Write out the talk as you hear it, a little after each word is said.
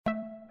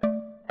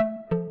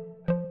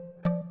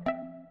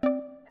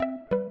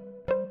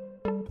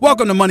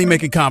Welcome to Money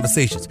Making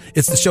Conversations.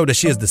 It's the show that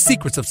shares the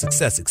secrets of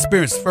success,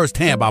 experienced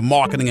firsthand by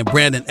marketing and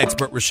branding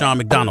expert Rushion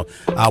McDonald.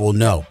 I will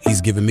know he's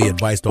given me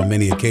advice on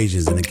many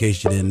occasions, and in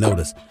case you didn't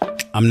notice,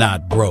 I'm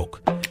not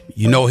broke.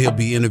 You know he'll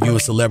be interviewing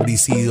celebrity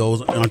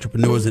CEOs,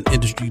 entrepreneurs, and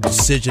industry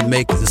decision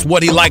makers. It's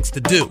what he likes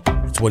to do.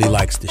 It's what he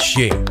likes to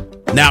share.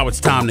 Now it's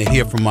time to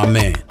hear from my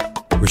man,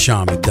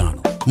 Rushion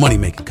McDonald. Money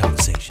Making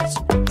Conversations.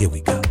 Here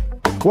we go.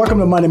 Welcome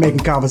to Money Making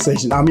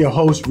Conversation. I'm your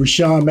host,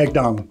 Rushion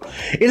McDonald.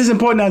 It is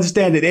important to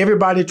understand that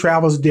everybody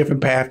travels a different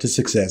path to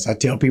success. I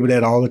tell people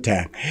that all the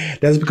time.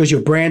 That's because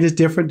your brand is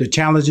different. The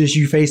challenges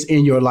you face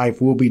in your life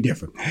will be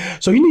different.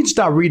 So you need to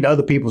stop reading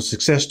other people's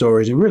success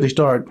stories and really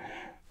start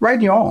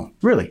writing your own,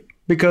 really,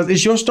 because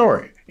it's your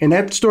story. And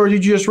that story you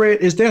just read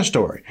is their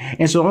story.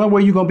 And so the only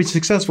way you're going to be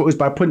successful is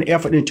by putting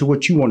effort into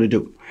what you want to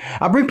do.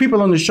 I bring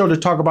people on the show to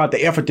talk about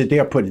the effort that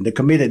they're putting, the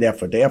committed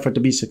effort, the effort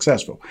to be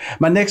successful.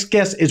 My next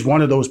guest is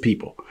one of those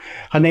people.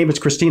 Her name is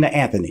Christina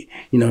Anthony.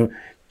 You know,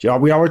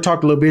 we already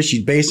talked a little bit.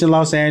 She's based in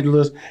Los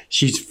Angeles.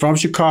 She's from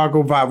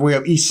Chicago by way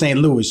of East St.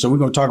 Louis. So we're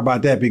going to talk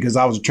about that because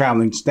I was a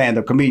traveling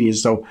stand-up comedian.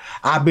 So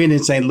I've been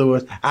in St.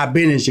 Louis, I've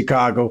been in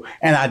Chicago,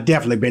 and I've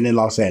definitely been in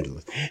Los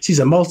Angeles. She's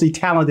a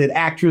multi-talented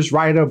actress,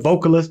 writer,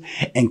 vocalist,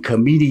 and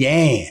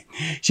comedian.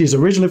 She's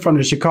originally from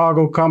the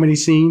Chicago comedy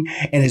scene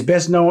and is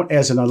best known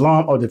as an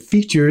alum of the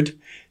featured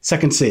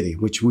Second City,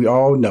 which we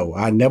all know.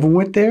 I never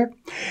went there.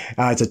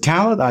 It's a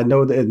talent. I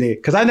know that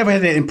because I never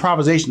had that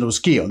improvisational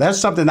skill. That's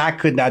something I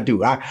could not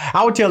do.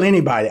 I would tell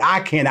anybody I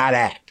cannot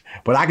act,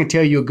 but I can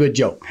tell you a good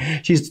joke.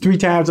 She's 3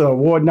 times an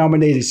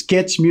award-nominated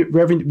sketch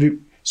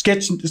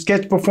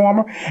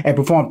performer and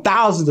performed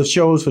thousands of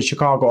shows for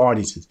Chicago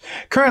audiences.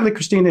 Currently,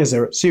 Christina is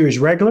a series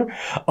regular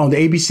on the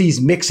ABC's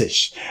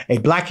Mix-ish, a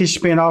Blackish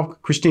spinoff.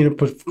 Christina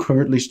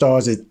currently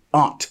stars as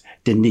Aunt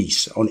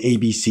Denise on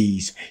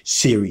ABC's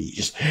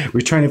series,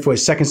 returning for a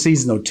second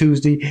season on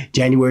Tuesday,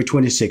 January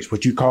 26th,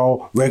 what you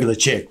call regular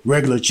check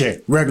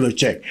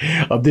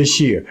of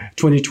this year,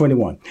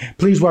 2021.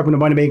 Please welcome to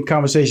Money Making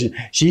Conversation.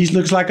 She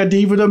looks like a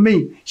diva to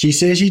me. She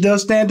says she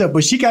does stand up,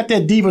 but she got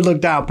that diva look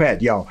down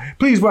pat, y'all.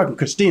 Please welcome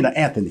Christina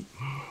Anthony.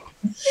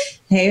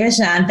 Hey,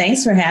 Rushion,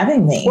 thanks for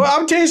having me. Well,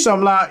 I'm telling you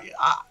something. Like,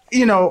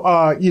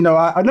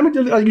 let me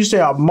just, you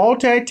say a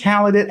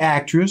multi-talented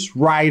actress,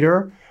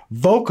 writer,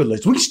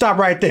 vocalist. We can stop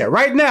right there.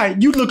 Right now,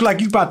 you look like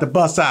you about to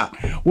bust out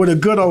with a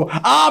good old,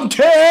 I'm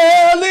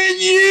telling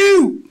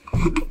you.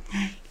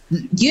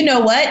 You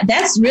know what?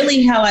 That's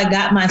really how I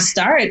got my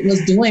start,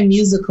 was doing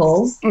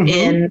musicals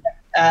in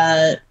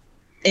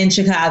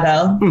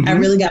Chicago. Mm-hmm. I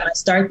really got my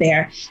start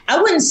there. I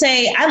wouldn't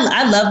say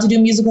I love to do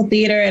musical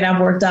theater, and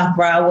I've worked off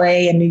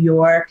Broadway in New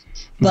York.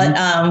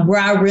 But where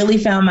I really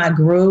found my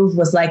groove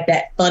was like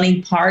that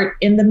funny part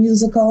in the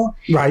musical.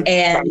 Right.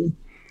 And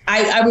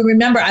I would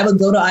remember I would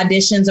go to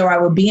auditions or I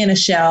would be in a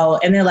show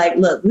and they're like,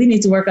 look, we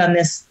need to work on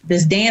this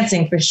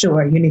dancing for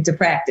sure. You need to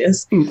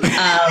practice.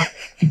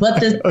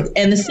 But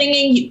the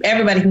singing,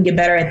 everybody can get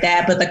better at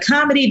that. But the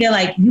comedy, they're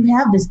like, you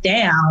have this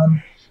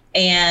down.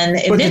 And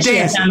eventually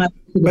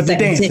the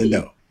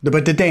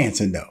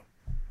dancing though.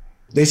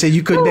 They say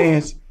you couldn't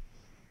dance.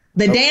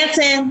 The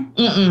dancing.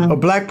 A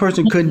black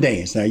person couldn't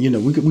dance. Now, you know,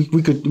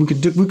 we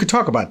could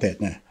talk about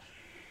that now.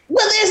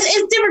 Well,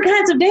 it's different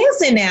kinds of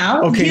dancing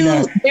now. Okay,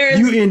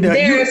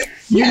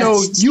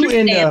 you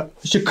in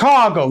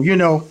Chicago, you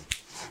know,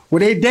 where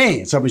they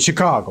dance up in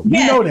Chicago.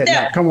 You know that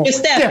now. Come on,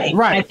 step,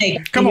 right?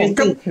 Come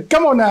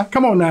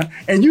on now.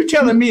 And you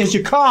telling me in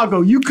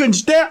Chicago you couldn't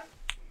step?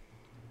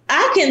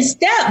 I can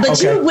step,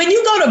 but when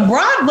you go to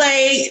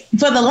Broadway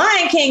for The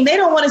Lion King, they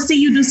don't want to see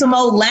you do some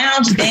old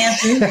lounge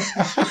dancing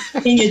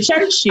in your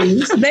church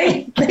shoes.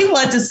 They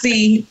want to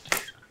see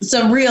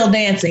some real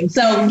dancing.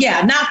 So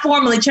yeah, not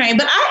formally trained,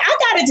 but I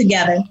got it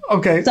together.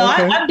 Okay. So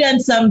I've done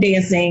some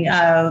dancing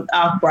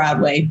off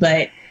Broadway,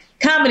 but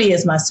comedy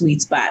is my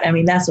sweet spot. I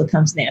mean, that's what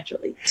comes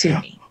naturally to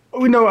me.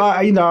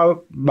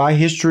 My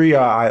history,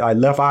 I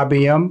left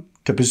IBM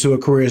to pursue a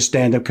career as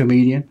stand-up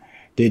comedian.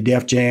 Did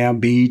Def Jam,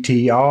 BET,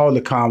 all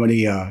the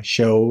comedy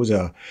shows,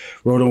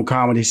 wrote on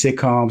comedy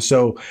sitcoms.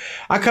 So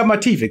I cut my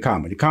teeth at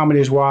comedy.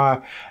 Comedy is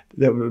why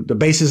the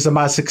basis of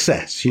my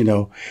success, you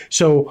know.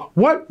 So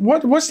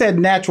what's that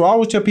natural? I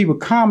always tell people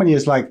comedy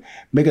is like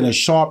making a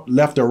sharp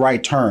left or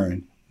right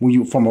turn when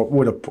you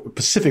with a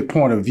specific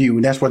point of view,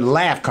 and that's where the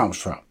laugh comes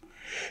from.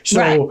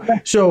 So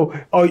right. So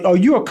are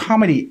you a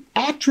comedy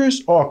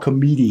actress or a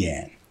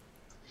comedian?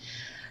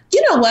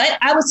 You know what?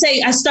 I would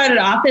say I started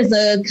off as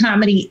a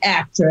comedy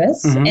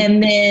actress,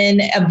 and then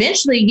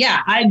eventually,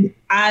 I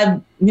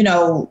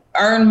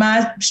earned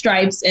my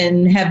stripes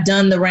and have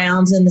done the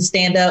rounds in the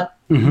stand-up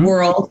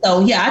world. So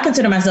yeah, I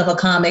consider myself a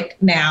comic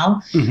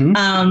now.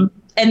 And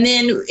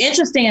then,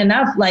 interesting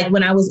enough, like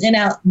when I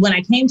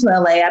came to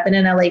LA, I've been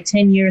in LA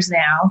 10 years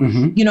now.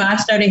 You know, I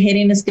started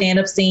hitting the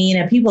stand-up scene,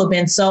 and people have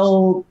been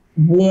so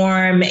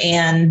warm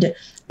and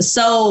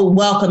so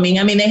welcoming.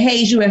 I mean, they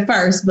hate you at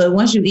first, but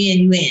once you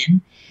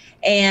in.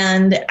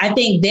 And I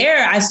think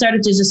there I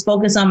started to just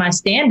focus on my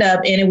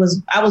stand-up, and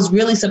I was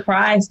really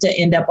surprised to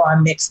end up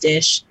on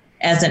Mixed-ish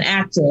as an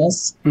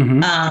actress.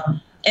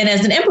 and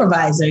as an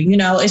improviser,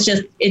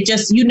 it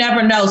just, you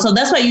never know. So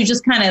that's why you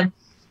just kind of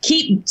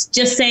keep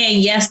just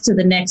saying yes to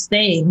the next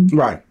thing.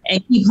 Right.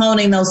 And keep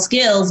honing those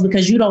skills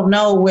because you don't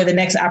know where the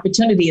next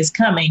opportunity is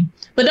coming.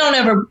 But don't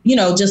ever,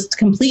 just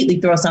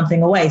completely throw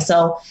something away.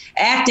 So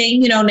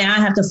acting, now I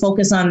have to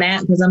focus on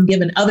that because I'm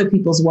giving other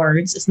people's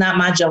words. It's not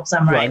my jokes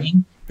I'm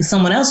writing. It's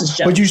someone else's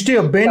jokes. But you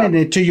still bending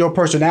it to your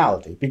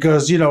personality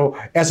because,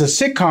 as a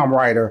sitcom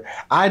writer,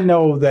 I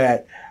know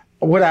that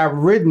what I've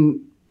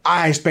written,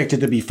 I expect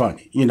it to be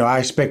funny. I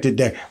expected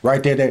that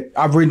right there, that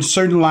I've written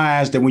certain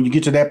lines that when you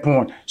get to that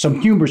point,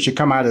 some humor should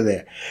come out of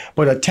there.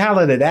 But a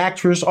talented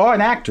actress or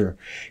an actor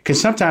can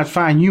sometimes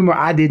find humor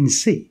I didn't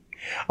see.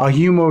 Or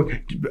humor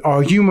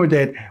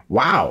that,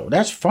 wow,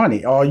 that's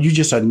funny. Or you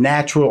just a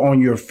natural on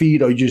your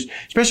feet, or just,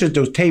 especially at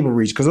those table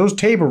reads, because those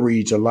table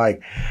reads are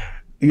like,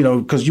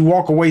 because you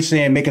walk away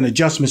making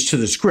adjustments to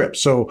the script.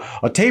 So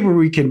a table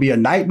read can be a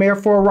nightmare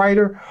for a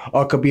writer,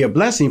 or it could be a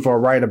blessing for a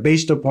writer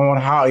based upon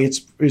how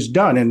it's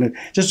done. And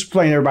just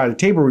explain to everybody the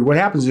table read. What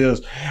happens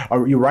is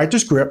you write the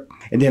script,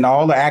 and then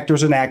all the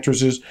actors and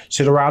actresses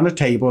sit around the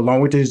table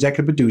along with the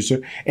executive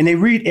producer, and they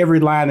read every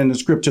line in the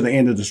script to the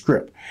end of the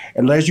script.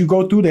 And as you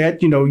go through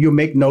that, you'll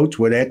make notes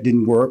where that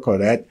didn't work, or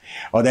that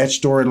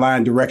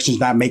storyline direction's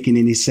not making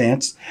any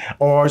sense.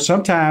 Or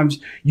sometimes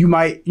you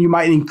might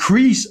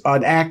increase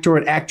an actor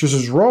and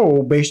actress's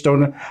role based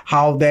on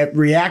how that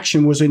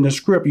reaction was in the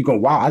script. You go,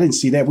 wow, I didn't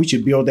see that. We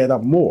should build that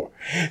up more.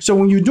 So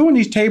when you're doing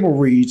these table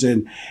reads,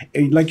 and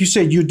like you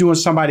said, you're doing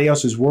somebody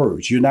else's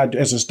words. You're not,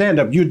 as a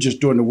stand-up, you're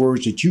just doing the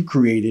words that you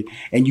created,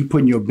 and you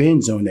putting your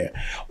bends on there.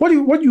 What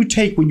do you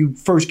take when you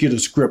first get a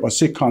script, a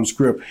sitcom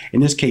script,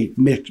 in this case,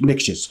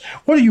 mixtures?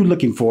 What are you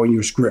looking for in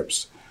your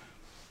scripts?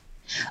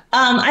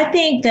 I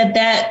think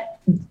that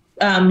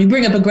you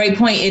bring up a great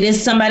point. It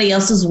is somebody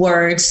else's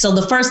words. So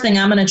the first thing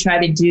I'm going to try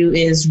to do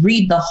is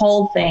read the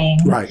whole thing.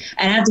 Right.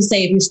 And I have to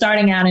say, if you're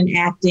starting out in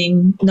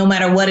acting, no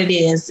matter what it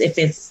is, if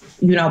it's,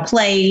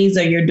 plays,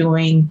 or you're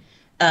doing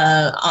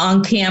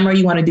on camera,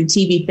 you want to do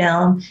TV,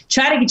 film,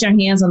 try to get your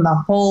hands on the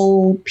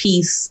whole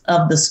piece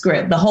of the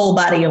script, the whole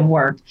body of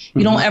work.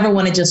 You don't ever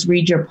want to just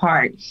read your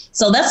part.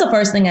 So that's the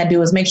first thing I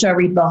do, is make sure I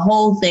read the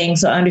whole thing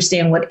so I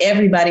understand what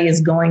everybody is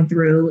going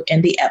through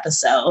in the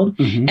episode.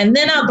 And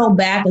then I'll go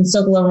back and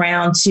circle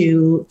around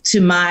to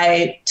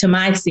my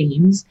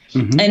scenes.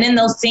 And in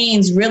those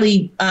scenes,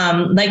 really,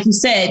 like you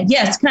said,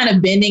 yes, kind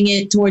of bending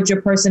it towards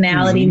your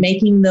personality,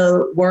 making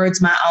the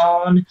words my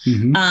own.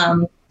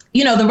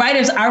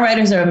 Our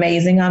writers are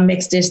amazing on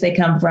Mixed Dish. They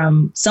come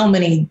from so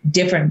many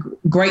different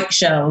great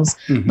shows.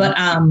 But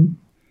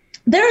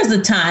there is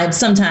a time,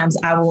 sometimes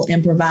I will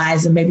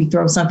improvise and maybe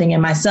throw something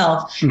in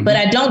myself, but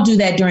I don't do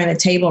that during the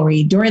table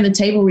read. During the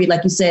table read,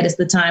 like you said, it's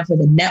the time for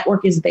the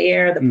network is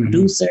there, the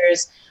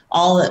producers,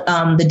 all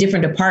the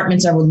different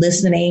departments are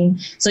listening.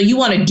 So you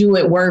want to do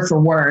it word for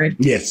word.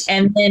 Yes.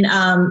 And then,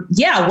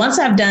 once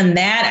I've done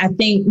that, I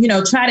think,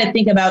 try to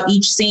think about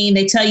each scene.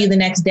 They tell you the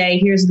next day,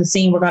 here's the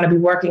scene we're going to be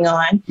working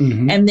on.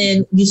 And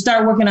then you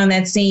start working on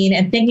that scene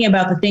and thinking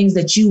about the things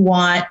that you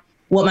want,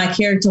 what my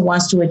character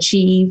wants to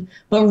achieve.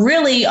 But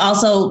really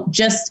also,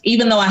 just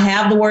even though I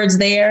have the words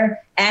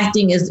there,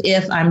 acting as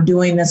if I'm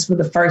doing this for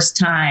the first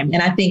time.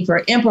 And I think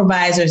for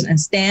improvisers and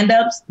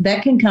stand-ups,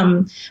 that can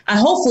come,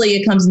 hopefully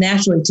it comes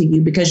naturally to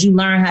you because you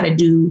learn how to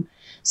do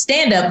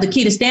stand-up. The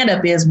key to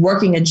stand-up is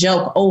working a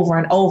joke over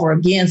and over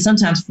again,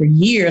 sometimes for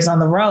years on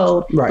the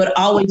road, but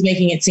always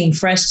making it seem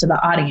fresh to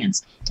the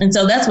audience. And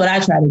so that's what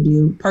I try to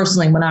do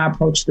personally when I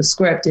approach the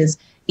script, is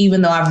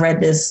even though I've read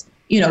this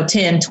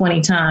 10, 20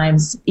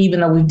 times,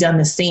 even though we've done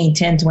the scene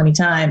 10, 20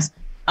 times,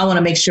 I want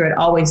to make sure it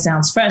always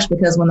sounds fresh,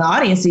 because when the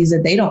audience sees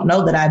it, they don't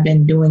know that I've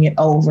been doing it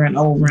over and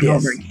over and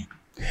over again.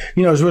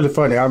 It's really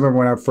funny. I remember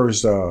when I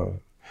first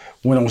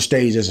went on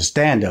stage as a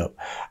stand-up.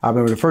 I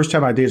remember the first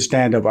time I did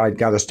stand-up, I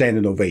got a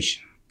standing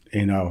ovation,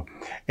 and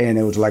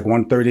it was like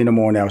 1:30 in the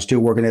morning. I was still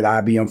working at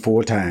IBM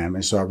full time.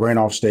 And so I ran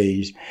off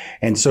stage.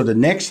 And so the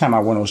next time I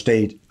went on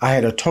stage, I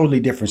had a totally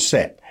different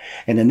set.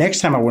 And the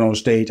next time I went on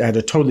stage, I had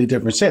a totally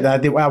different set. I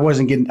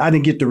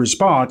didn't get the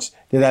response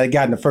that I had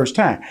gotten the first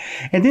time.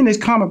 And then this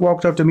comic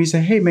walked up to me and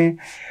said, "Hey man,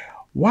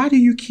 why do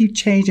you keep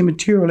changing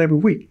material every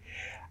week?"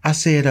 I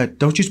said,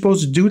 "Don't you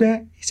supposed to do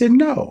that?" He said,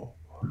 "No."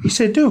 He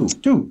said,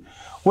 dude,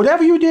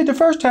 whatever you did the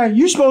first time,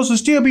 you're supposed to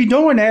still be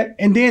doing that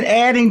and then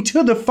adding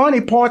to the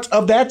funny parts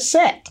of that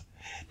set.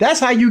 That's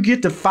how you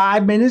get to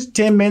 5 minutes,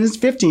 10 minutes,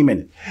 15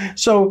 minutes.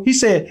 So he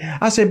said,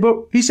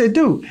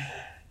 dude,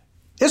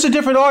 it's a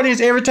different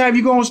audience every time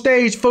you go on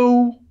stage,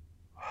 fool.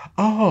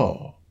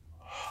 Oh,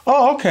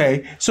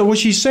 okay. So what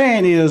she's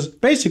saying is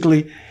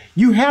basically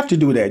you have to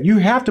do that. You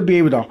have to be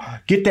able to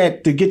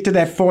get to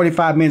that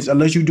 45 minutes,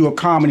 unless you do a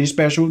comedy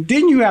special.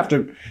 Then you have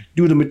to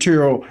do the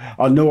material,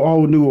 a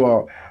whole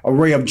new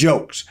array of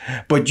jokes.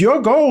 But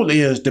your goal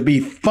is to be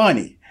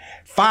funny.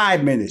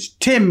 5 minutes,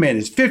 10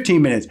 minutes,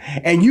 15 minutes.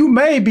 And you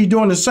may be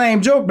doing the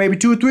same joke maybe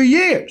 2 or 3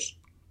 years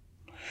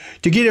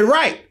to get it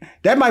right.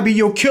 That might be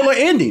your killer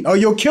ending or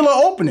your killer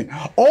opening.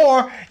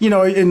 Or, you've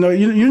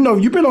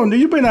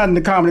been out in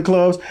the comedy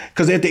clubs,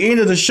 because at the end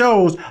of the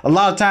shows, a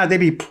lot of times they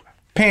be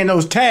paying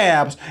those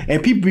tabs,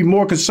 and people be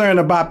more concerned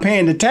about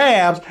paying the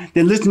tabs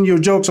than listening to your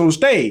jokes on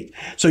stage.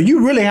 So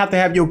you really have to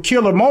have your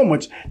killer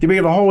moments to be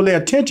able to hold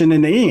their attention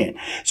in the end.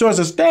 So as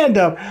a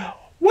stand-up,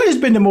 what has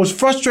been the most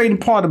frustrating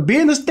part of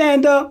being a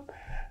stand-up,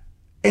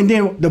 and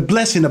then the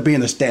blessing of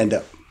being a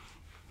stand-up?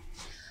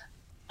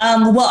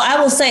 Well, I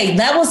will say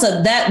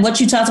that what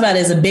you talked about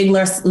is a big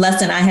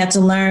lesson I had to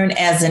learn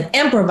as an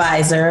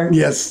improviser.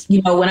 Yes.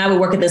 You know, when I would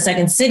work at the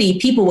Second City,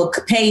 people would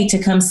pay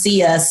to come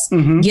see us,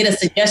 get a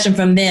suggestion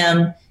from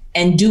them,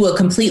 and do a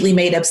completely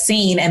made up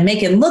scene and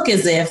make it look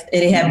as if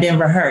it had been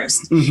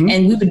rehearsed.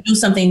 And we would do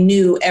something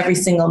new every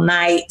single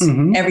night,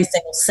 every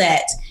single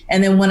set.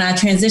 And then when I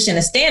transitioned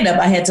to stand up,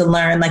 I had to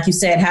learn, like you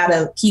said, how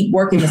to keep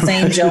working the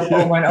same joke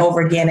over and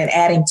over again and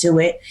adding to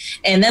it.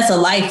 And that's a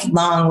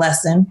lifelong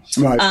lesson.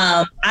 Right.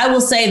 I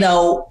will say,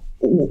 though,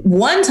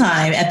 one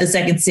time at the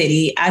Second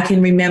City, I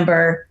can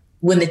remember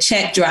when the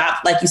check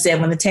dropped, like you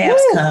said, when the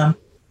tabs come.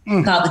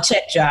 Called the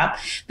check drop.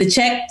 The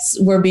checks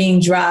were being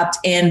dropped,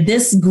 and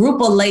this group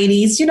of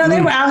ladies, you know,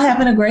 they were out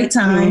having a great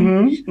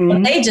time.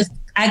 But they just,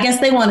 I guess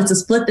they wanted to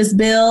split this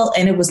bill,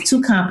 and it was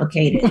too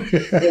complicated.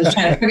 They were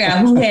trying to figure out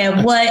who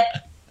had what,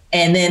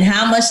 and then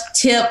how much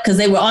tip, because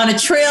they were on a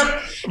trip,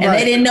 and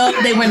they didn't know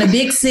if they were in a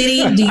big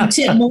city. Do you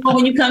tip more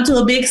when you come to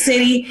a big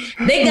city?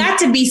 They got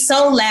to be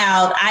so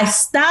loud. I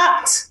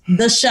stopped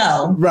the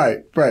show.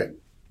 Right.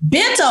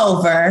 Bent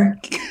over,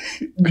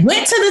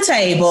 went to the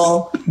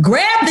table,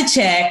 grabbed the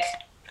check,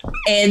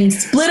 and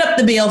split up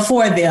the bill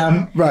for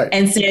them.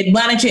 And said,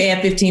 why don't you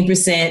add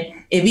 15%?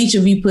 If each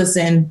of you puts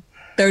in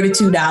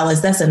 $32,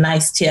 that's a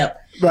nice tip.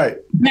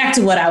 Back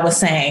to what I was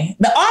saying.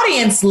 The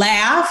audience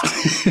laughed,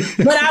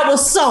 but I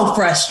was so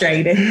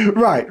frustrated.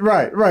 Right.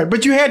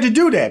 But you had to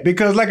do that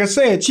because, like I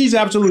said, she's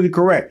absolutely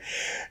correct.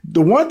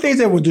 The one thing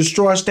that will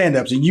destroy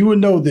stand-ups, and you would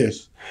know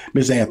this,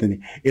 Miss Anthony,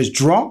 is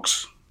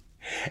drunks.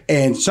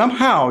 And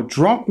somehow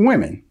drunk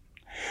women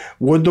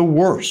were the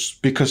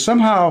worst because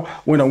somehow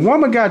when a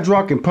woman got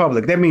drunk in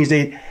public, that means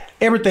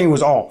everything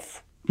was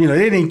off. You know,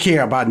 they didn't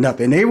care about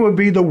nothing. They would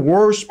be the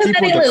worst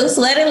people.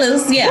 Let it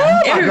loose.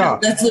 Yeah. Oh my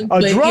God.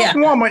 A drunk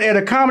woman at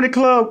a comedy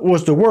club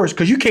was the worst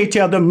because you can't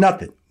tell them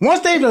nothing.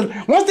 Once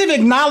they've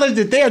acknowledged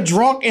that they're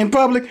drunk in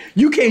public,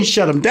 you can't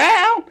shut them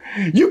down.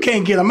 You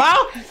can't get them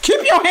out.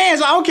 Keep your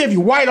hands. I don't care if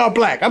you're white or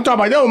black. I'm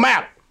talking about it don't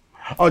matter.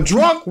 A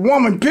drunk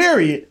woman,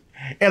 period,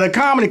 at a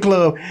comedy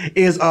club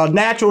is a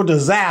natural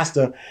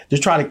disaster to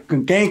try to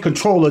gain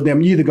control of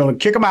them. You're either going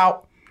to kick them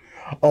out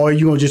or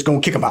you're just going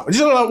to kick them out.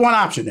 There's one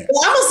option there.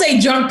 Well, I'm going to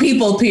say drunk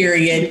people,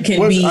 period,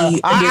 can be a disaster.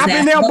 I've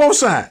been there on both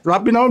sides.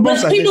 I've been on both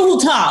sides. People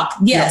who talk,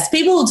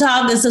 people who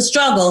talk, it's a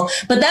struggle.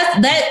 But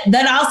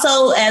that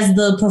also, as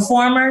the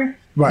performer,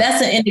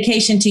 that's an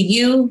indication to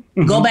you.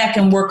 Go back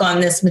and work on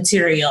this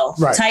material.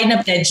 Tighten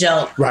up that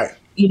joke.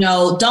 You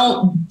know,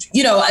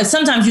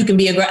 sometimes you can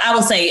be I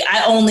will say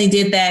I only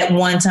did that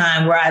one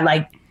time where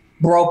I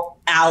broke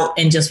out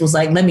and just was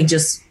like, let me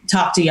just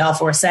talk to y'all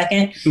for a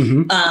second.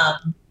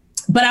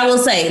 But I will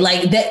say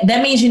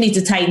that means you need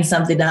to tighten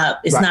something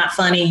up. It's not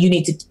funny. You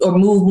need to or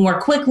move more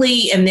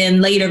quickly and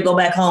then later go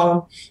back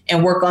home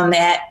and work on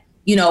that.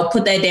 You know,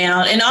 put that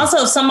down. And also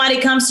if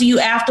somebody comes to you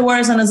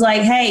afterwards and is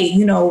like, hey,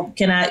 you know,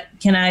 can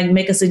I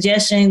make a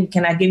suggestion?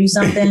 Can I give you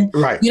something?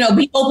 You know,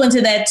 be open to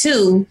that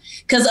too.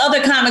 Because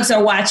other comics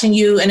are watching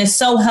you and it's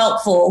so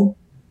helpful.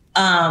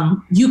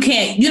 You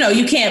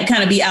can't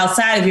kind of be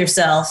outside of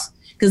yourself.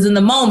 Because in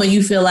the moment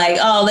you feel like,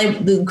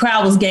 the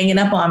crowd was ganging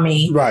up on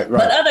me. But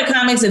other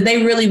comics, if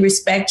they really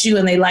respect you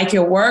and they like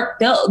your work,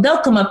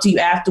 they'll come up to you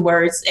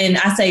afterwards. And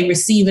I say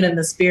receive it in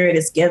the spirit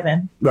it's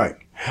given.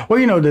 Well,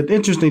 you know, the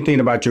interesting thing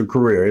about your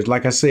career is,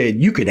 like I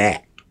said, you could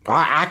act.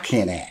 I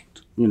can't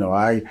act. You know,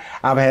 I've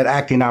had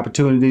acting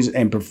opportunities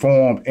and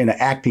performed in an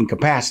acting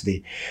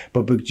capacity,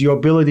 but your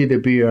ability to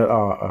be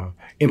a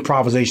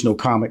improvisational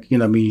comic, you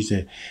know, means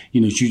that,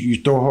 you know,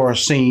 you throw her a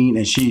scene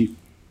and she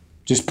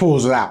just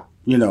pulls it out.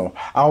 You know,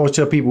 I always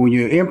tell people when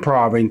you're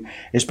improving,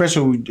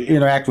 especially when you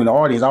interact with the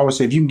audience, I always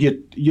say if you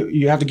can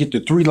you have to get the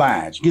 3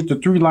 lines. You get the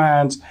 3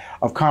 lines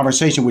of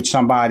conversation with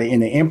somebody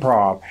in the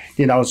improv,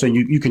 then all of a sudden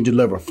you can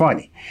deliver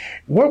funny.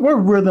 What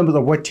rhythms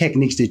or what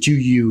techniques did you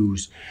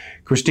use,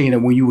 Christina,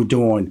 when you were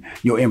doing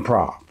your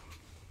improv?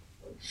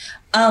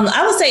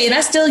 I would say, and I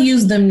still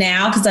use them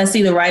now because I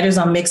see the writers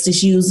on Mixed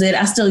use it.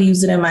 I still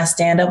use it in my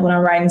stand-up when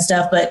I'm writing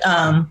stuff. But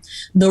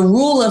the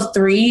rule of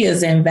 3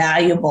 is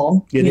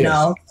invaluable, you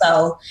know.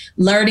 So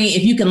learning,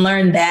 if you can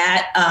learn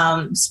that,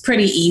 it's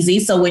pretty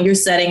easy. So when you're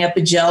setting up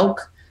a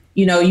joke,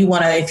 you know, you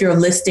want to, if you're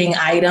listing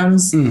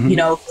items, you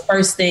know,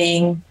 first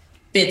thing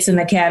fits in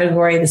the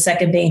category, the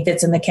second thing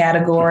fits in the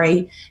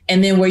category,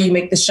 and then where you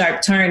make the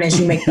sharp turn is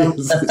you make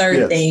the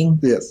third thing,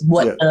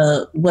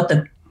 what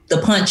the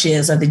punch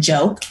is or the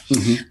joke.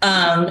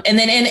 And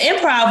then in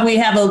improv, we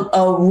have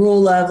a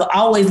rule of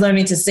always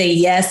learning to say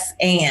yes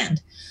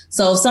and.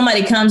 So if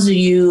somebody comes to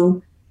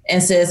you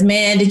and says,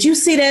 man, did you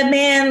see that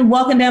man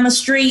walking down the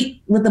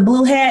street with the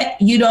blue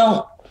hat? You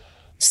don't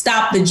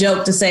stop the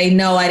joke to say,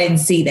 no, I didn't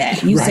see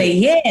that. You say,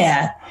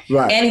 yeah.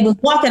 And he was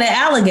walking an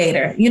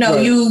alligator. You know,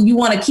 you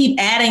want to keep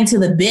adding to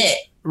the bit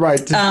Right.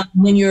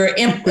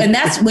 And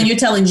that's when you're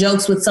telling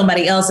jokes with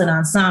somebody else in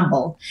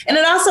ensemble. And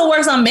it also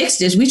works on mixed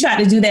dish. We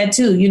try to do that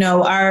too. You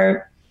know,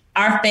 our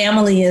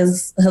family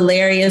is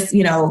hilarious.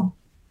 You know,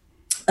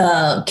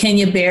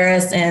 Kenya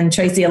Barris and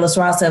Tracy Ellis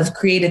Ross have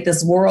created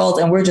this world,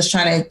 and we're just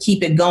trying to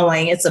keep it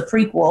going. It's a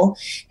prequel.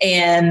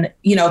 And,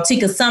 you know,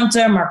 Tika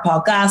Sumpter, Mark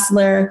Paul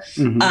Gosselaar,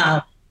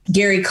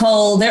 Gary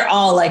Cole, they're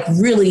all like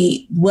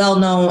really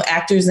well-known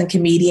actors and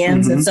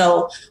comedians. And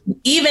so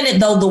even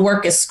though the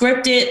work is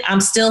scripted,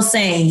 I'm still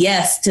saying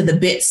yes to the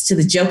bits, to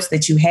the jokes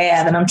that you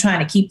have, and I'm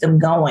trying to keep them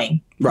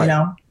going, you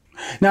know?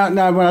 Now,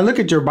 when I look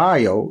at your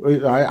bio,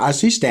 I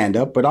see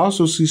stand-up, but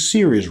also see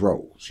serious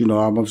roles. You know,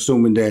 I'm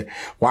assuming that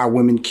Why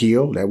Women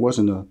Kill, that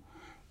wasn't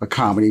a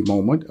comedy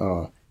moment.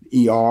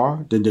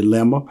 ER, The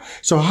Dilemma.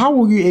 So how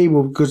were you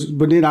able,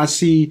 but then I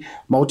see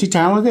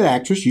multi-talented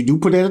actress. You do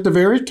put that at the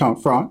very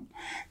front,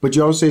 but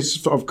you also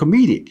say of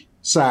comedic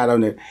side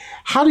on it.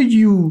 How did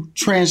you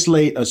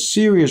translate a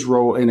serious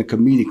role in a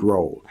comedic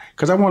role?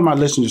 Because I want my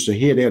listeners to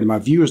hear that and my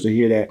viewers to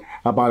hear that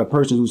about a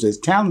person who's as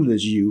talented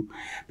as you,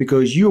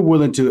 because you're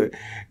willing to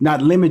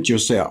not limit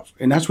yourself.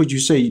 And that's what you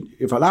say.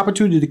 If an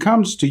opportunity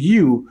comes to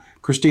you,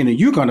 Christina,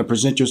 you're going to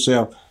present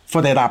yourself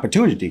for that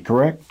opportunity,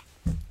 correct?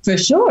 For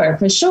sure.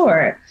 For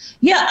sure.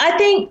 Yeah, I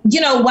think, you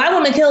know, Why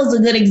Women Kill is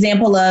a good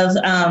example of,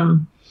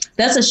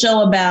 that's a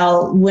show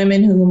about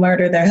women who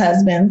murder their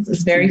husbands.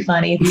 It's very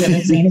funny. If you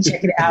haven't seen it,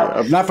 check it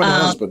out. Not for the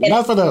husband.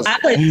 Not for the husband. I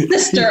play the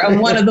sister of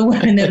one of the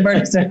women that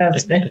murders her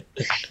husband.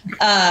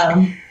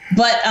 I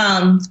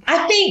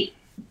think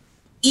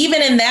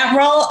even in that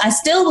role, I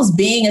still was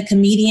being a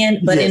comedian,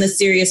 but in a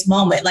serious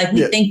moment. Like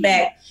we think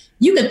back,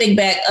 you could think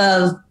back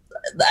of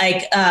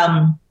like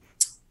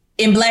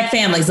in Black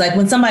families, like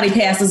when somebody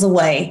passes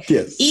away,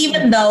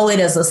 even though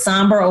it is a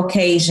somber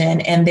occasion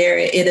and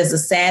it is a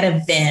sad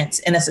event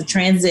and it's a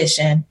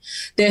transition,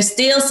 there's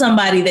still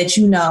somebody that,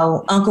 you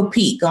know, Uncle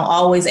Pete gonna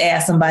always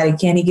ask somebody,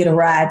 can he get a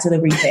ride to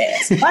the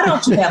repast? Why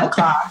don't you have a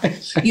car?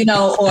 You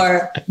know,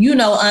 or, you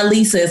know, Aunt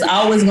Lisa is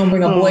always gonna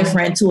bring a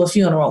boyfriend to a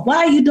funeral. Why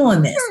are you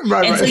doing this?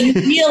 So you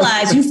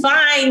realize, you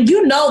find,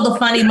 you know, the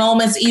funny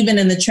moments even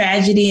in the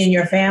tragedy in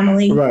your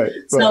family.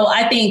 So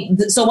I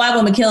think, so Why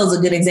Women Kill is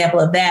a good example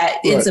of that.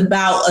 It's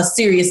about a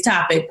serious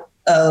topic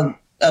of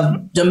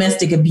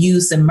domestic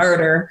abuse and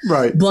murder.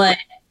 But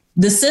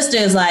the sister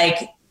is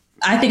like,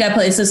 I think I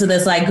play a sister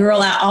that's like,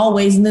 girl, I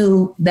always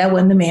knew that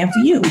wasn't the man for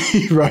you.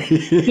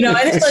 You know,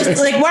 and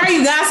it's like, why are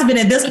you gossiping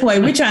at this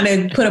point? We're trying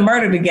to put a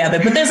murder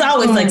together. But there's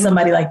always like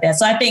somebody like that.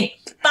 So I think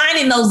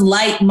finding those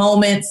light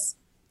moments,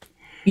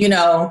 you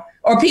know,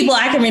 or people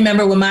I can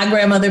remember when my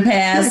grandmother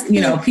passed,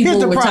 you know, people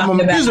were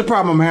talking about. Here's the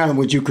problem I'm having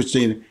with you,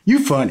 Christina.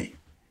 You funny.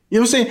 You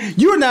know what I'm saying?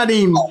 You're not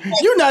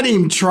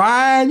even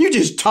trying. You're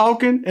just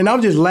talking, and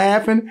I'm just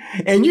laughing,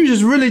 and you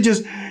just really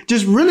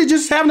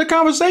having a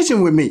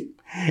conversation with me.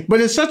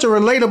 But it's such a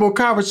relatable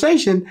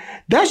conversation.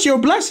 That's your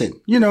blessing,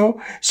 you know.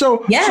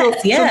 So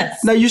yes. So,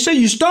 now you say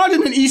you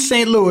started in East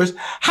St. Louis.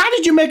 How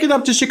did you make it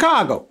up to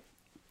Chicago?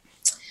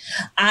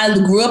 I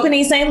grew up in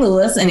East St.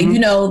 Louis, and you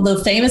know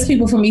the famous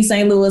people from East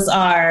St. Louis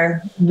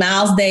are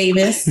Miles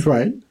Davis,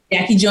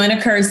 Jackie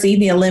Joyner-Kersee,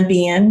 the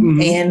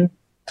Olympian,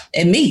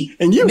 and me.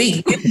 And you.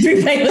 Me.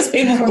 Three famous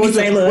people from East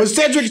St. Louis. Was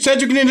Cedric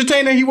the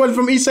Entertainer, he wasn't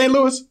from East St.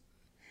 Louis?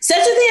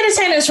 Cedric the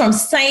Entertainer is from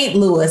St.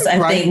 Louis,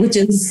 I think, which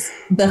is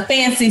the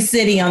fancy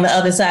city on the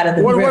other side of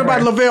the river. What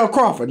about Lavelle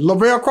Crawford?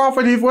 Lavelle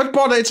Crawford, what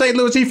part of St.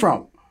 Louis he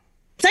from?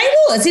 St.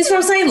 Louis. He's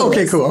from St. Louis.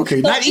 Okay, cool.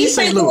 Okay. So Not East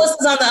St. Louis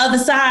is on the other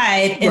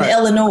side in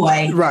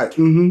Illinois.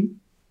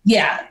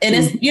 Yeah. And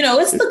it's, you know,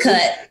 it's the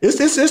cut.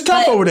 It's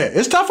tough over there.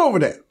 It's tough over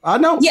there. I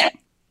know.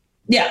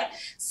 Yeah.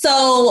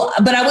 So,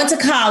 but I went to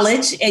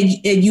college at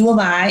U of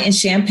I in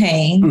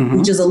Champaign,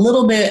 which is a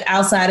little bit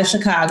outside of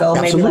Chicago,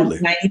 maybe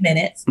like 90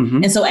 minutes.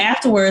 And so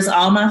afterwards,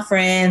 all my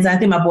friends, I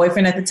think my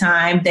boyfriend at the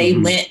time, they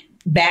went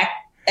back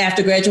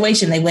after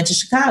graduation. They went to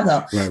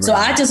Chicago. So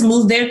I just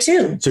moved there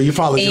too. So you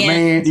followed your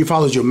man? You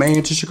followed your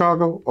man to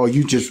Chicago, or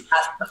you just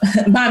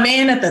my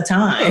man at the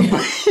time?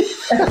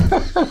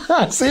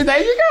 See,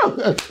 there you go.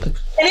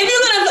 And if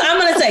you're I'm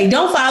gonna say,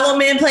 don't follow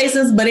men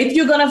places, but if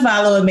you're gonna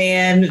follow a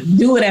man,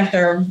 do it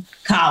after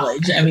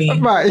college. I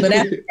mean, but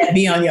after that,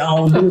 be on your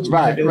own. Do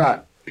what you do.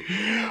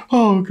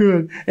 Oh,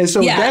 good. And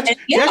so that's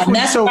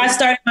where I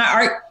started my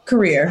art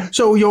career.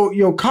 So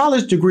your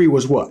college degree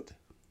was what?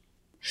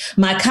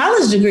 My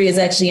college degree is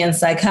actually in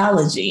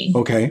psychology.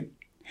 Okay.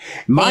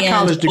 My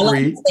college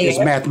degree is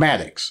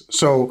mathematics.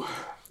 So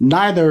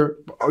neither,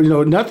 you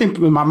know,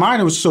 nothing, my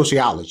minor was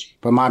sociology,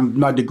 but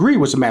my degree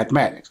was in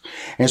mathematics.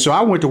 And so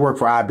I went to work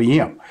for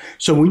IBM.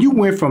 So when you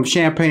went from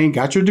Champaign,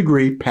 got your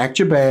degree, packed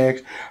your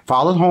bags,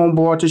 followed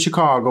homeboy to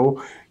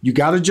Chicago, you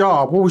got a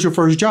job. What was your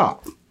first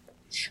job?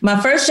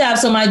 My first job,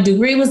 so my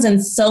degree was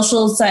in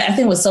social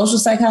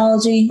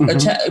psychology or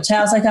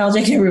child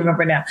psychology. I can't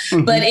remember now.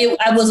 But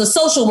I was a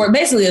social work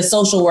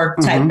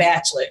type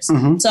bachelor's.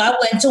 So I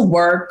went to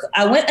work.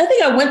 I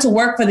think I went to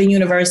work for the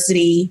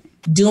university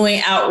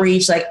doing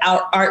outreach, like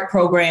art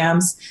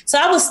programs. So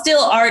I was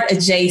still art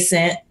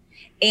adjacent.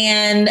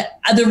 And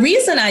the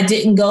reason I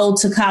didn't go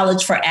to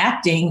college for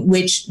acting,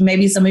 which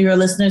maybe some of your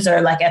listeners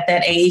are like at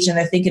that age and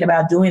they're thinking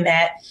about doing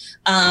that,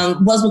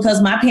 was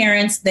because my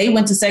parents, they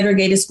went to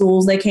segregated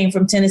schools. They came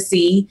from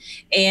Tennessee,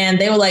 and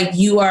they were like,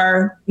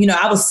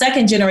 I was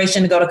second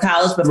generation to go to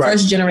college, but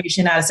first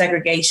generation out of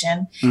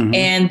segregation. Mm-hmm.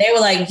 And they were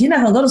like, you're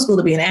not going to go to school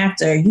to be an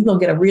actor. You're going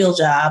to get a real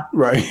job.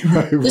 Right.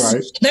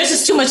 There's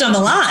just too much on the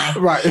line.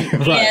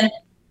 Right.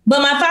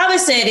 But my father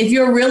said, if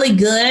you're really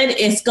good,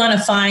 it's going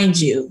to find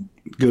you.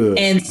 Good.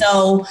 And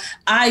so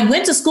I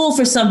went to school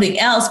for something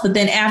else. But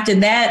then after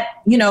that,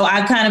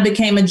 I kind of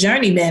became a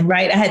journeyman,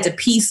 right? I had to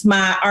piece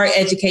my art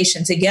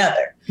education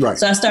together. Right.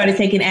 So I started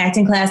taking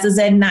acting classes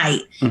at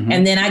night. Mm-hmm.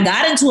 And then I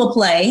got into a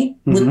play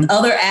with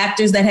other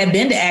actors that had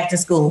been to acting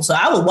school. So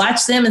I would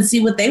watch them and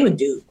see what they would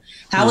do.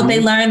 How would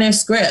they learn their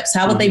scripts?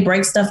 How would they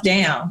break stuff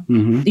down?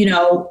 Mm-hmm.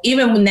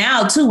 Even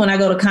now, too, when I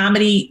go to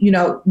comedy,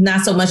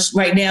 not so much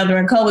right now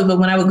during COVID, but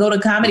when I would go to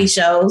comedy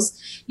shows,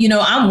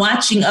 I'm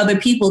watching other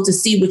people to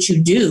see what you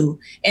do.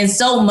 And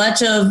so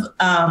much of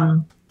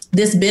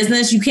this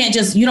business,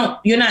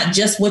 you're not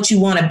just what you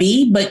want to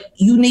be, but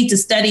you need to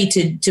study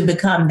to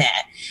become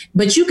that.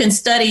 But you can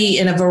study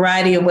in a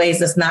variety of ways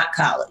that's not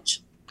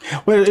college.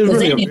 Well,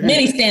 really,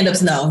 many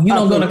stand-ups know you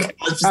don't go to college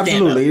for stand-up.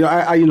 Absolutely,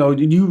 I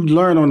you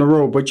learn on the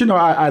road. But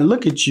I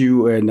look at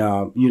you, and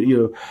I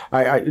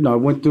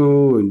went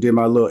through and did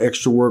my little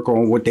extra work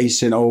on what they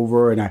sent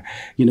over, and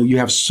you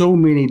have so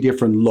many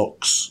different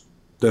looks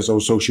that's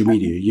on social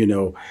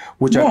media,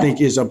 which I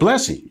think is a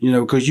blessing,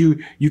 because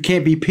you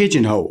can't be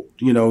pigeonholed.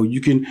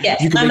 You can.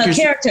 Yes, I'm a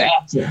character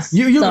actress.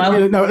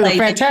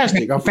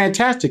 A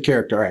fantastic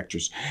character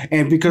actress,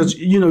 and because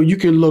you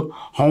can look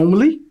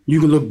homely,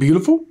 you can look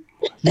beautiful.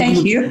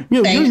 Thank you.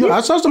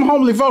 I saw some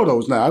homely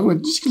photos now. I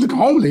went, she look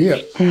homely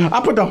here. I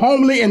put the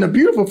homely and the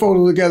beautiful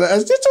photo together.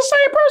 Is this the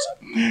same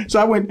person? So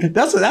I went,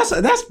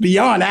 that's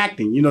beyond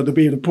acting, to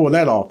be able to pull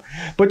that off.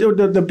 But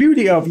the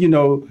beauty of,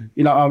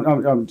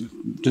 I'm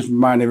just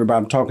remind everybody,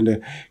 I'm talking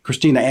to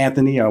Christina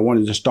Anthony, one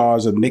of the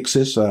stars of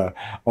Nixus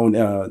on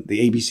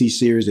the ABC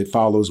series that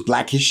follows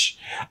Blackish.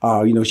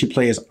 She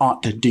plays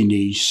Aunt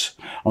Denise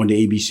on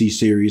the ABC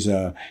series.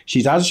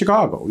 She's out of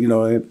Chicago,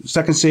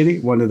 Second City,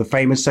 one of the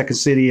famous Second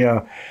City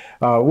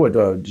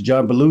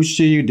John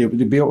Belushi,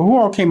 who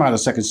all came out of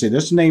Second City?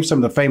 Let's name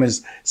some of the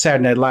famous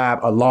Saturday Night Live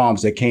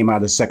alums that came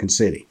out of Second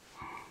City.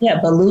 Yeah,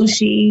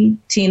 Belushi,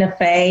 Tina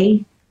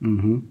Fey,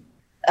 many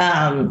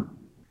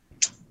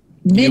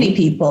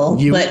people.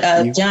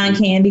 John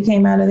Candy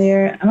came out of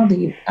there.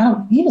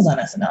 He was on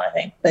SNL, I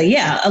think. But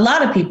yeah, a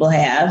lot of people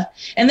have.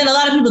 And then a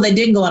lot of people that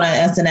didn't go on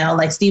SNL,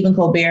 like Stephen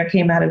Colbert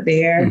came out of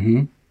there.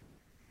 Mm-hmm.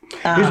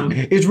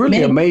 It's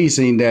really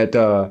amazing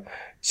that...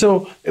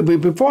 So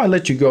before I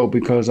let you go,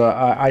 because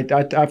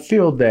I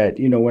feel that,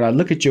 when I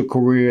look at your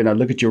career and I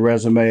look at your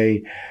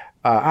resume,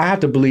 I have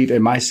to believe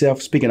in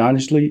myself, speaking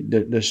honestly,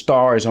 the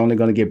star is only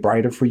going to get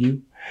brighter for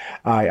you.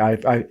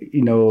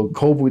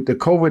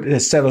 COVID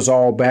has set us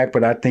all back,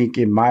 but I think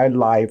in my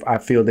life, I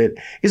feel that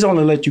it's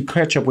only let you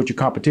catch up with your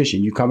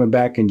competition. You're coming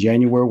back in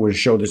January with a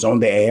show that's on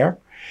the air.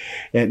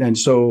 And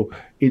so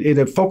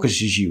it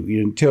focuses you.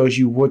 It tells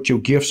you what your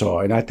gifts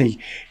are. And I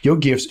think your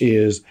gifts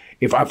is,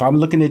 if I'm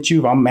looking at you,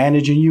 if I'm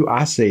managing you,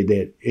 I say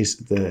that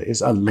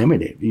it's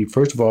unlimited.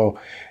 First of all,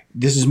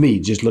 this is me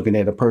just looking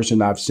at a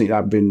person I've seen.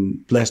 I've been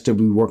blessed to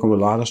be working with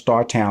a lot of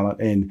star talent,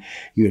 and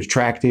you're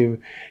attractive.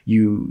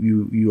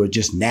 You are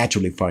just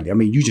naturally funny. I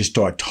mean, you just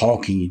start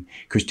talking,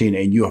 Christina,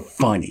 and you're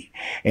funny,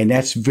 and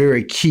that's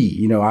very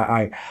key.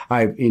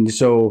 And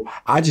so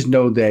I just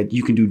know that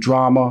you can do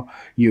drama.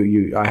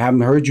 I haven't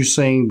heard you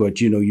sing,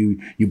 but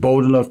you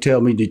bold enough to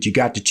tell me that you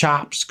got the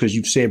chops because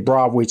you've said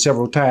Broadway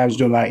several times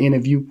during our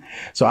interview.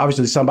 So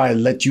obviously somebody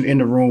let you in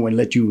the room and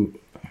let you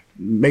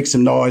make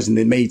some noise, and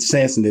it made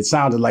sense, and it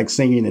sounded like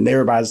singing, and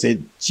everybody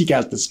said she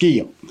got the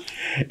skill.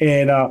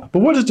 And but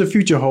what does the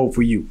future hold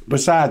for you,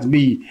 besides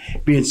me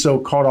being so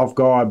caught off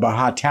guard by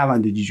how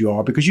talented you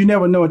are? Because you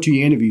never know until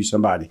you interview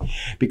somebody.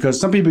 Because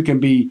some people can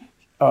be,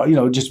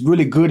 just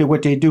really good at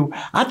what they do.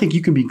 I think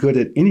you can be good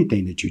at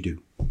anything that you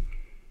do.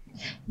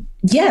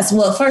 Yes.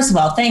 Well, first of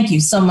all, thank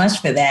you so much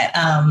for that.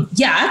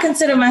 I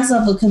consider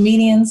myself a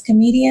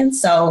comedian.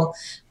 So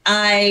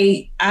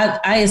I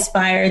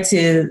aspire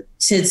to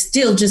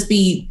still just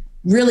be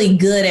really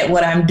good at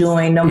what I'm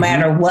doing, no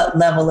matter what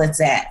level it's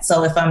at.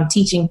 So if I'm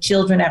teaching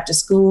children after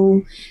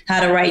school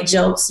how to write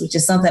jokes, which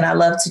is something I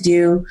love to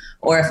do,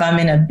 or if I'm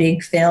in a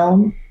big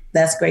film,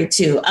 that's great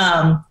too.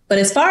 But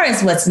as far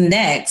as what's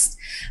next,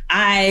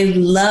 I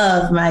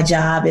love my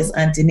job as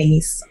Aunt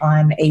Denise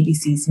on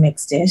ABC's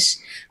Mixed Dish.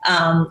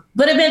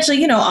 But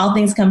eventually, all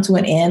things come to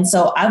an end.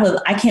 So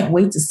I can't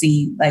wait to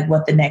see like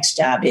what the next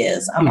job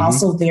is. I'm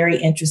also very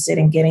interested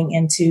in getting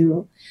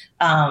into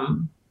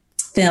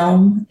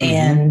film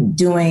and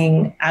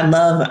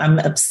I'm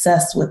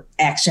obsessed with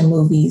action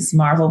movies,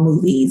 Marvel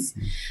movies.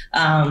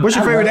 What's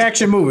your favorite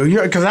action movie?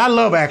 Because I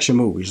love action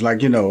movies.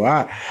 Like,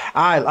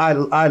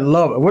 I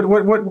love it.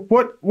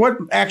 What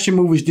action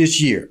movies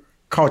this year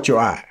caught your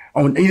eye?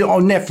 Either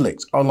on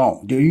Netflix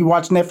alone. Do you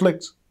watch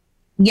Netflix?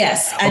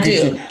 Yes, I do.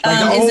 Is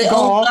it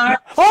old car?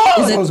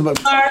 Is it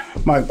old car?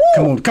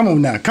 Come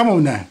on now.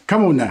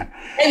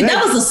 Hey,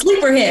 that was a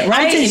sleeper hit,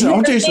 right? I'm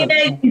telling you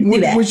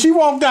something. When she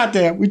walked out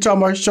there, we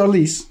talking about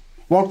Charlize,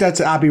 walked out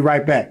to I'll be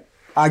right back.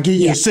 I'll give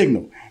you a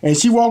signal. And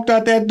she walked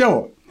out that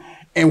door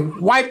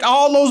and wiped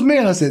all those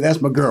men. I said,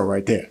 that's my girl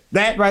right there.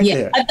 That right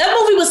there. That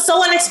movie was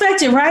so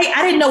unexpected, right?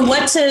 I didn't know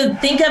what to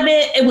think of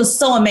it. It was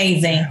so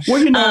amazing.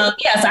 Well,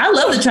 yes, I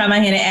love to try my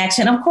hand at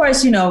action. Of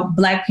course,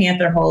 Black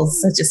Panther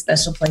holds such a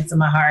special place in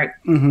my heart.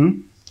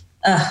 Mm-hmm.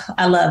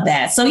 I love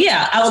that. So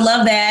yeah, I would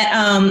love that.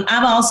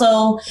 I'm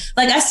also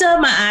I still have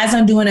my eyes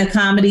on doing a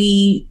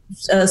comedy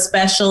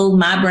special,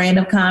 my brand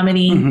of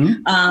comedy.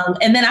 Mm-hmm.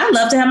 And then I'd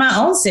love to have my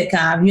own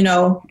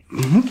sitcom,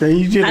 Okay,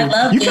 you kind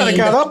of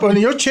got up on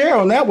your chair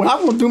on that one.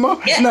 I'm gonna do my.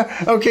 Yeah.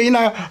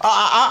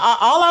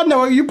 All I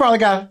know, you probably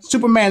got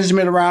super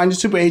management around you,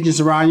 super agents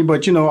around you,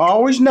 but I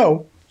always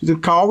know to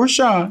call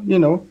Rashawn.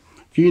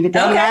 If you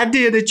got an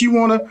idea that you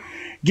want to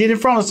get in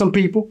front of some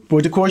people,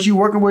 but of course you're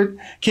working with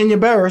Kenya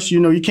Barris,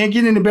 you can't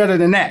get any better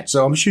than that.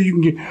 So I'm sure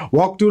you can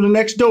walk through the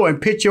next door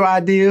and pitch your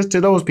ideas to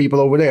those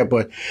people over there.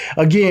 But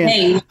again,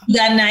 hey, you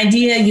got an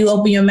idea, you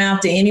open your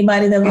mouth to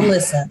anybody that will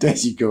listen. There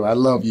you go. I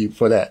love you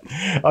for that.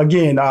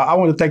 Again, I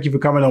want to thank you for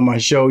coming on my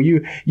show.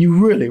 You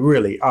really,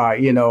 really are,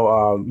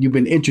 you've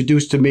been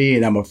introduced to me,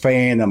 and I'm a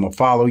fan. I'm going to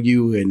follow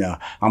you, and I'm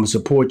going to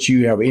support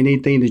you. Have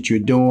anything that you're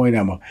doing,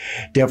 I'm going to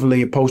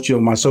definitely post you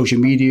on my social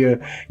media.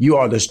 You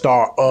are the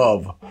star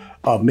of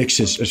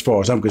Mixes as far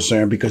as I'm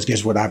concerned, because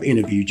guess what? I've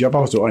interviewed you. I've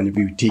also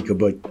interviewed Tika,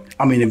 but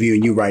I'm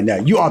interviewing you right now.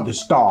 You are the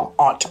star,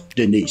 Aunt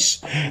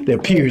Denise, that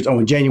appears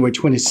on January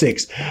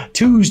 26th,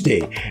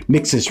 Tuesday.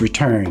 Mixes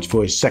returns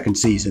for his second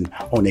season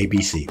on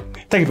ABC.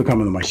 Thank you for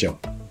coming on my show.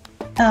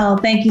 Oh,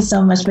 thank you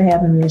so much for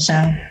having me,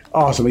 Rashawn.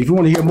 Awesome. If you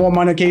want to hear more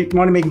Money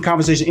Making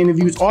Conversation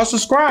interviews or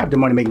subscribe to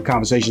Money Making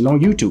Conversation on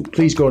YouTube,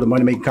 please go to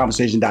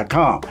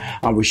moneymakingconversation.com.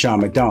 I'm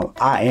Rashawn McDonald.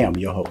 I am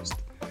your host.